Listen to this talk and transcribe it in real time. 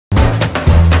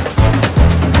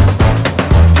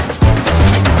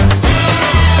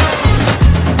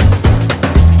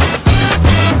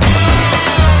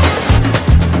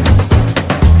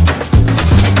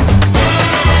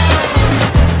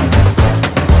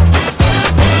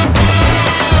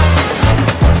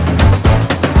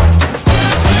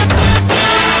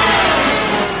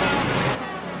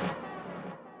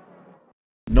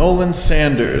Nolan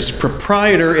Sanders,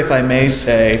 proprietor, if I may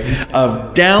say,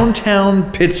 of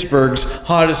downtown Pittsburgh's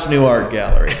hottest new art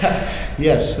gallery.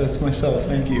 Yes, that's myself.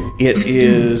 Thank you. It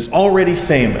is already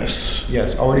famous.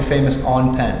 Yes, already famous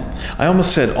on Penn. I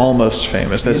almost said almost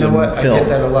famous. That's you know a what? film. I get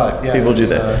that a lot. Yeah, people do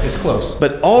that. It's close.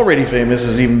 But already famous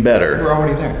is even better. We're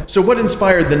already there. So what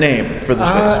inspired the name for the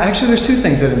space? Actually, there's two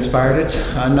things that inspired it.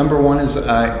 Number one is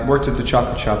I worked at the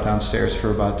chocolate shop downstairs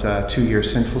for about 2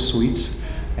 years, Sinful Sweets.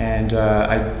 And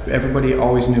everybody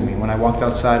always knew me. When I walked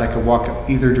outside, I could walk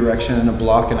either direction in a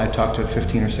block and I'd talk to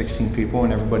 15 or 16 people,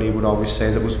 and everybody would always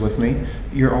say that was with me,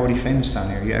 "You're already famous down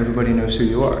here. Everybody knows who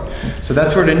you are." So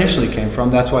that's where it initially came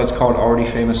from. That's why it's called Already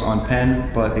Famous on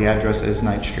Penn, but the address is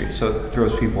 9th Street. So it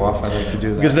throws people off. I like to do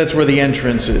that. Because that's where the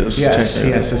entrance is. Yes,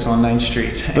 yes, it's on 9th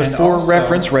Street. But and for also,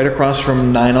 reference, right across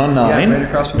from 9 on 9. Yeah, right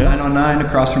across from 9 on 9,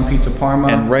 across from Pizza Parma.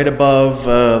 And right above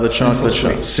the chocolate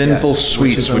shop. Sinful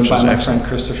Sweets, which is my excellent. friend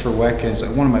Christopher Weck is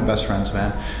one of my best friends,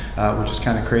 man, which is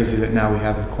kind of crazy that now we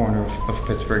have the corner of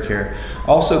Pittsburgh here.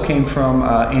 Also came from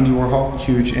Andy Warhol,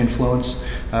 huge influence.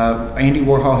 Andy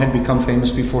Warhol had become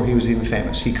famous before he was even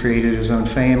famous. He created his own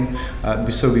fame,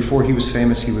 so before he was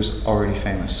famous, he was already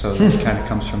famous. So it kind of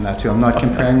comes from that too. I'm not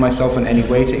comparing myself in any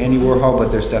way to Andy Warhol,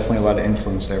 but there's definitely a lot of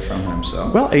influence there from him. So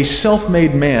well, a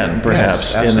self-made man,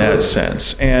 perhaps, yes, in that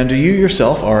sense. And you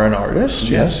yourself are an artist.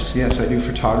 Yes, yes, I do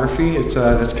photography. It's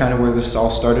that's kind of where this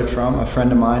all started from. A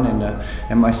friend of mine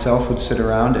and myself would sit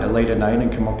around late at night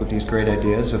and come up with these great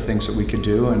ideas of things that we could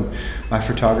do. And my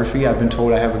photography, I've been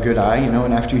told I have a good eye, you know,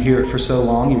 and after you hear it for so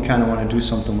long, you kind of want to do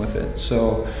something with it.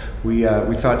 So we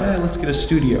thought, let's get a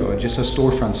studio, just a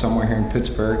storefront somewhere here in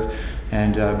Pittsburgh.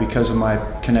 And because of my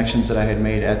connections that I had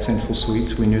made at Sinful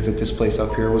Sweets, we knew that this place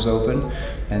up here was open.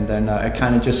 And then it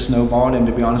kind of just snowballed. And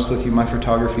to be honest with you, my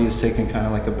photography has taken kind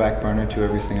of like a back burner to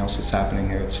everything else that's happening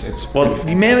here. It's well,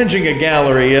 managing a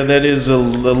gallery, that is a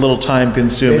little time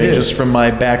consuming, just from my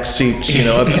back seat, you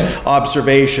know,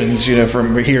 observations, you know,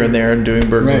 from here and there and doing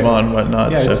Burgh, Vivant and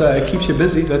whatnot. Yeah, so. It keeps you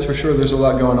busy, that's for sure. There's a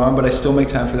lot going on, but I still make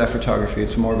time for that photography.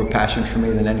 It's more of a passion for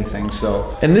me than anything.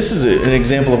 So. And this is an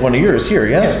example of one of yours here,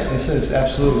 yes? Yes, this is.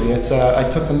 Absolutely. It's I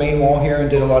took the main wall here and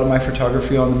did a lot of my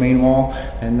photography on the main wall,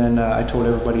 and then I told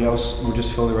everybody else we'll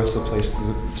just fill the rest of the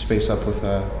space up with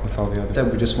all the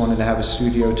others. We just wanted to have a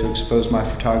studio to expose my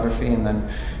photography, and then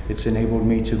it's enabled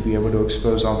me to be able to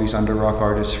expose all these under rock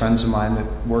artists, friends of mine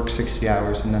that work 60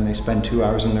 hours and then they spend 2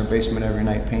 hours in their basement every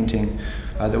night painting.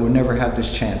 That would never have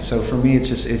this chance. So for me,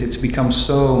 it's become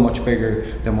so much bigger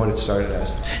than what it started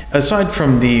as. Aside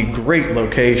from the great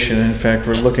location, in fact,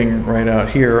 we're looking right out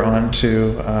here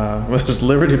onto what is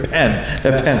Liberty Penn,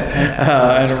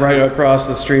 and right across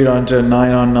the street onto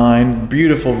 9 on 9.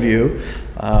 Beautiful view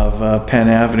of Penn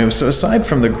Avenue. So aside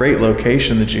from the great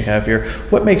location that you have here,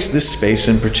 what makes this space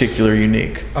in particular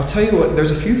unique? I'll tell you what, there's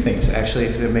a few things actually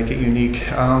that make it unique.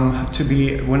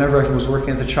 Whenever I was working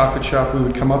at the chocolate shop, we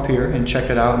would come up here and check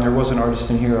it out, and there was an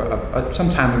artist in here some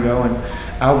time ago, and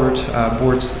Albert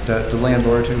Bortz, the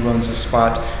landlord who runs the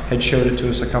spot, had showed it to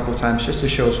us a couple of times just to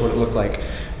show us what it looked like.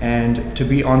 And to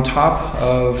be on top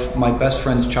of my best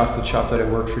friend's chocolate shop that I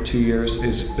worked for 2 years,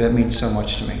 that means so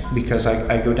much to me, because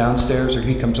I go downstairs or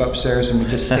he comes upstairs and we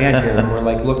just stand here and we're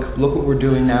like, look what we're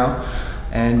doing now.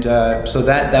 And so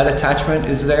that attachment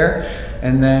is there.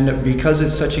 And then because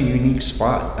it's such a unique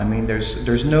spot, I mean,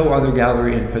 there's no other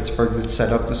gallery in Pittsburgh that's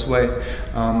set up this way.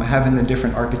 Having the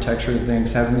different architecture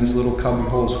things, having these little cubby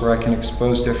holes where I can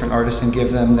expose different artists and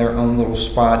give them their own little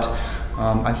spot.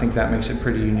 I think that makes it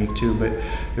pretty unique too, but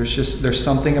there's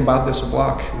something about this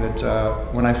block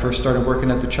that when I first started working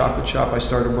at the chocolate shop, I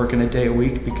started working a day a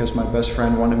week because my best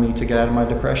friend wanted me to get out of my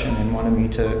depression and wanted me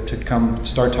to come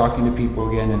start talking to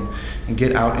people again and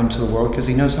get out into the world, because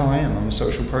he knows how I am. I'm a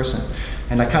social person,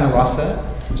 and I kind of lost that.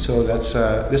 So that's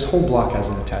this whole block has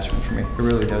an attachment for me. It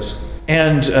really does.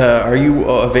 And are you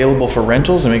available for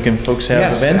rentals? I mean, can folks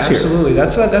have events here? Yes, absolutely.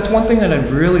 That's one thing that I'd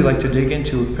really like to dig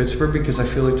into with Pittsburgh, because I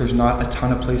feel like there's not a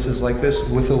ton of places like this,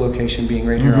 with the location being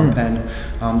right here on Penn,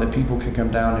 that people can come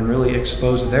down and really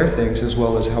expose their things as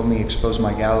well as help me expose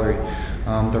my gallery.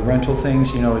 The rental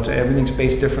things, you know, everything's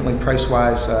based differently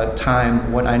price-wise,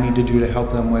 time, what I need to do to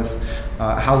help them with,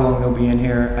 how long they'll be in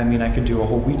here. I mean, I could do a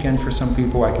whole weekend for some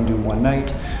people. I can do one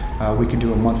night. We could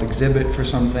do a month exhibit for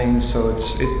some things. So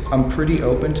I'm pretty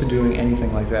open to doing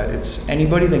anything like that. It's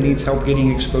anybody that needs help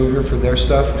getting exposure for their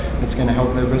stuff that's going to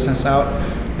help their business out.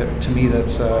 To me,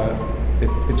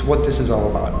 It's what this is all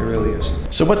about. It really is.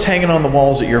 So what's hanging on the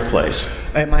walls at your place?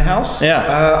 At my house?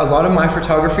 Yeah. A lot of my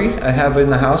photography I have in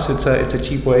the house. It's a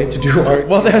cheap way to do art.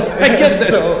 Well, I guess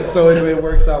so it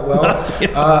works out well.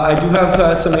 I do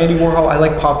have some Andy Warhol. I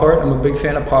like pop art. I'm a big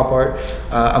fan of pop art.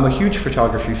 I'm a huge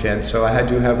photography fan, so I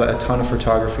do have a ton of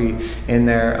photography in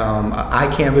there.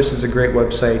 iCanvas is a great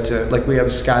website. Like we have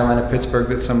a skyline of Pittsburgh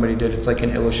that somebody did. It's like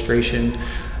an illustration.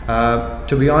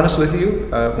 To be honest with you,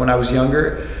 when I was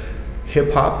younger,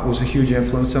 hip-hop was a huge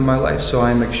influence in my life, so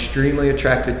I'm extremely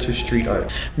attracted to street art.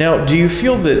 Now, do you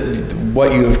feel that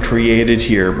what you have created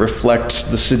here reflects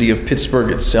the city of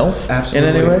Pittsburgh itself? Absolutely.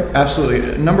 In any way?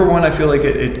 Absolutely. Number one, I feel like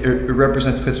it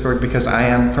represents Pittsburgh because I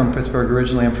am from Pittsburgh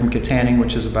originally. I'm from Kittanning,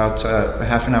 which is about a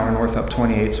half an hour north up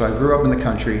 28. So I grew up in the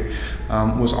country,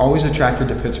 was always attracted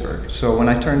to Pittsburgh. So when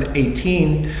I turned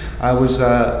 18, I was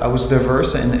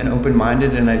diverse and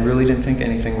open-minded, and I really didn't think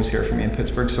anything was here for me in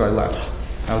Pittsburgh, so I left.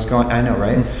 I was gone. I know,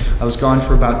 right? I was gone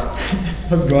for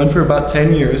about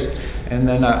 10 years, and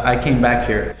then I came back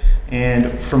here. And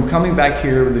from coming back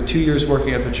here, the 2 years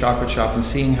working at the chocolate shop and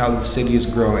seeing how the city is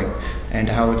growing and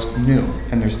how it's new,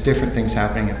 and there's different things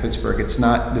happening in Pittsburgh. It's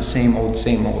not the same old,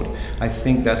 same old. I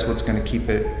think that's what's going to keep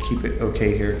it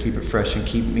okay here, keep it fresh, and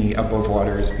keep me above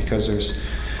water, is because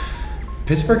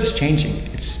Pittsburgh is changing.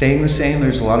 It's staying the same.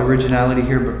 There's a lot of originality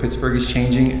here, but Pittsburgh is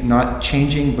changing, not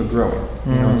changing, but growing.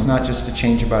 You know, it's not just a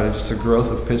change about it, it's the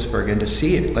growth of Pittsburgh. And to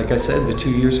see it, like I said, the 2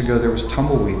 years ago, there was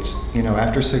tumbleweeds. You know,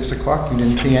 after 6 o'clock, you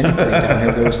didn't see anybody down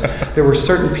here. There were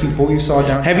certain people you saw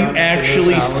downtown. Have you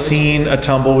actually seen a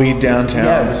tumbleweed downtown?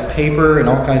 Yeah, it was paper and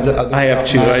all kinds of other I have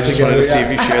too. I just wanted to see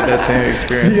if you shared that same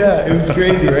experience. Yeah, it was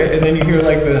crazy, right? And then you hear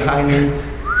like the high noon.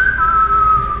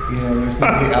 You know, there's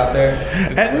nobody out there.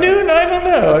 At noon, I don't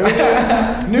know.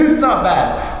 Noon's not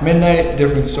bad. Midnight,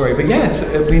 different story. But yeah,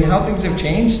 how things have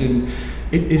changed, and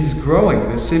it is growing.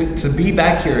 The city, to be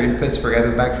back here in Pittsburgh, I've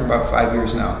been back for about 5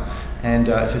 years now, and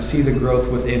to see the growth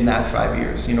within that 5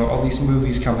 years. You know, all these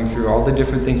movies coming through, all the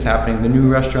different things happening, the new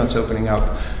restaurants opening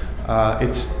up.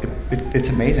 It's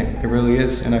amazing. It really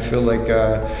is, and I feel like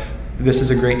this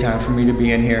is a great time for me to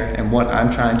be in here, and what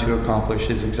I'm trying to accomplish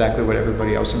is exactly what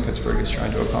everybody else in Pittsburgh is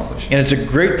trying to accomplish. And it's a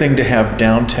great thing to have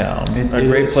downtown. A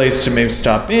great place to maybe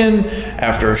stop in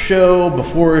after a show,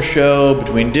 before a show,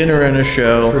 between dinner and a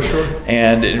show. For sure.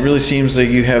 And it really seems like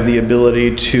you have the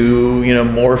ability to, you know,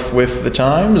 morph with the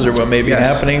times or what may be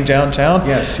happening downtown.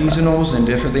 Yeah, seasonals and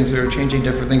different things that are changing,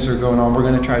 different things that are going on. We're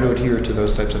going to try to adhere to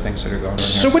those types of things that are going on here.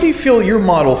 So what do you feel your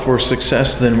model for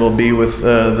success then will be with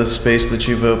the space that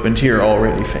you've opened here,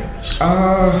 Already Famous?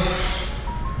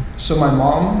 So my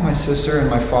mom, my sister, and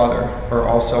my father are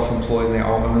all self-employed, and they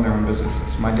all own their own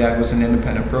businesses. My dad was an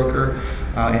independent broker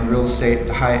in real estate,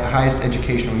 the highest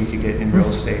educational you could get in real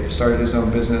estate. Started his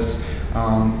own business.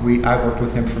 I worked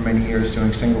with him for many years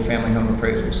doing single-family home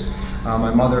appraisals.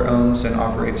 My mother owns and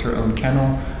operates her own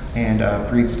kennel and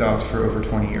breeds dogs for over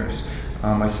 20 years.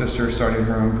 My sister started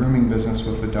her own grooming business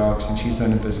with the dogs, and she's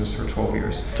been in business for 12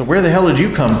 years. So where the hell did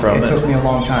you come from? It took me a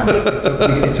long time.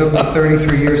 It took me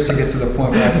 33 years to get to the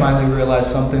point where I finally realized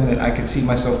something that I could see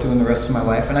myself doing the rest of my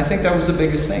life. And I think that was the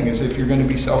biggest thing, is if you're going to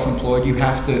be self-employed, you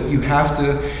have to,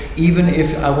 even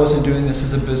if I wasn't doing this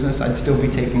as a business, I'd still be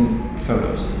taking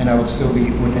photos, and I would still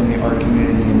be within the art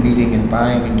community and meeting and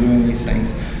buying and doing these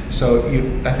things. So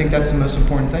I think that's the most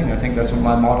important thing. I think that's what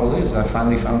my model is. I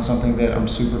finally found something that I'm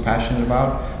super passionate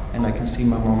about, and I can see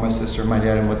my mom, my sister, my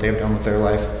dad, and what they've done with their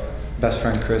life. Best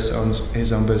friend Chris owns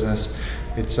his own business.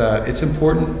 It's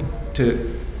important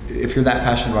to, if you're that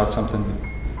passionate about something,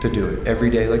 to do it every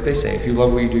day. Like they say, if you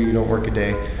love what you do, you don't work a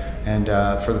day. And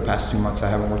for the past 2 months, I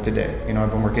haven't worked a day. You know,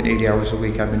 I've been working 80 hours a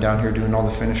week. I've been down here doing all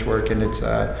the finish work, and it's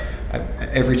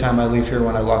every time I leave here,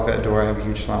 when I lock that door, I have a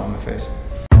huge smile on my face.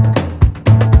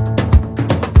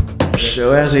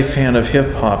 So as a fan of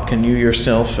hip-hop, can you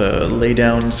yourself lay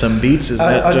down some beats? Is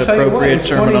that I'll tell appropriate you what, it's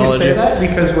terminology? Funny you say that,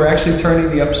 because we're actually turning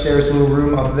the upstairs little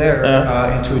room up there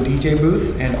into a DJ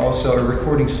booth and also a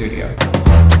recording studio.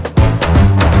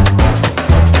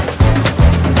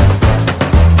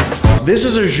 This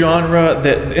is a genre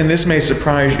that, and this may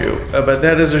surprise you, but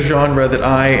that is a genre that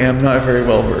I am not very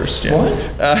well versed in. What?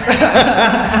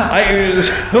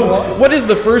 What is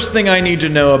the first thing I need to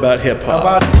know about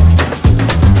hip-hop?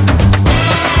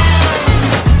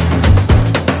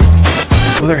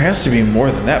 Well, there has to be more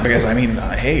than that, because I mean,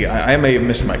 hey, I may have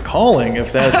missed my calling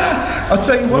if that's. I'll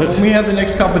tell you what. When we have the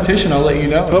next competition, I'll let you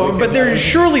know. But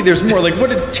surely there's more. Like,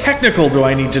 what technical do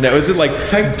I need to know? Is it like?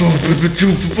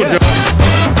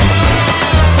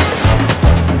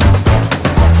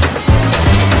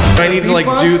 I need to like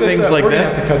do things like we're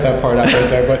that? Gonna have to cut that part out right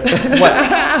there. But What?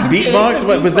 Beatbox?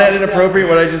 What was that inappropriate?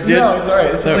 What I just did? No, it's all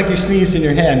right. It sounded like you sneezed in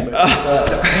your hand.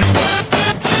 But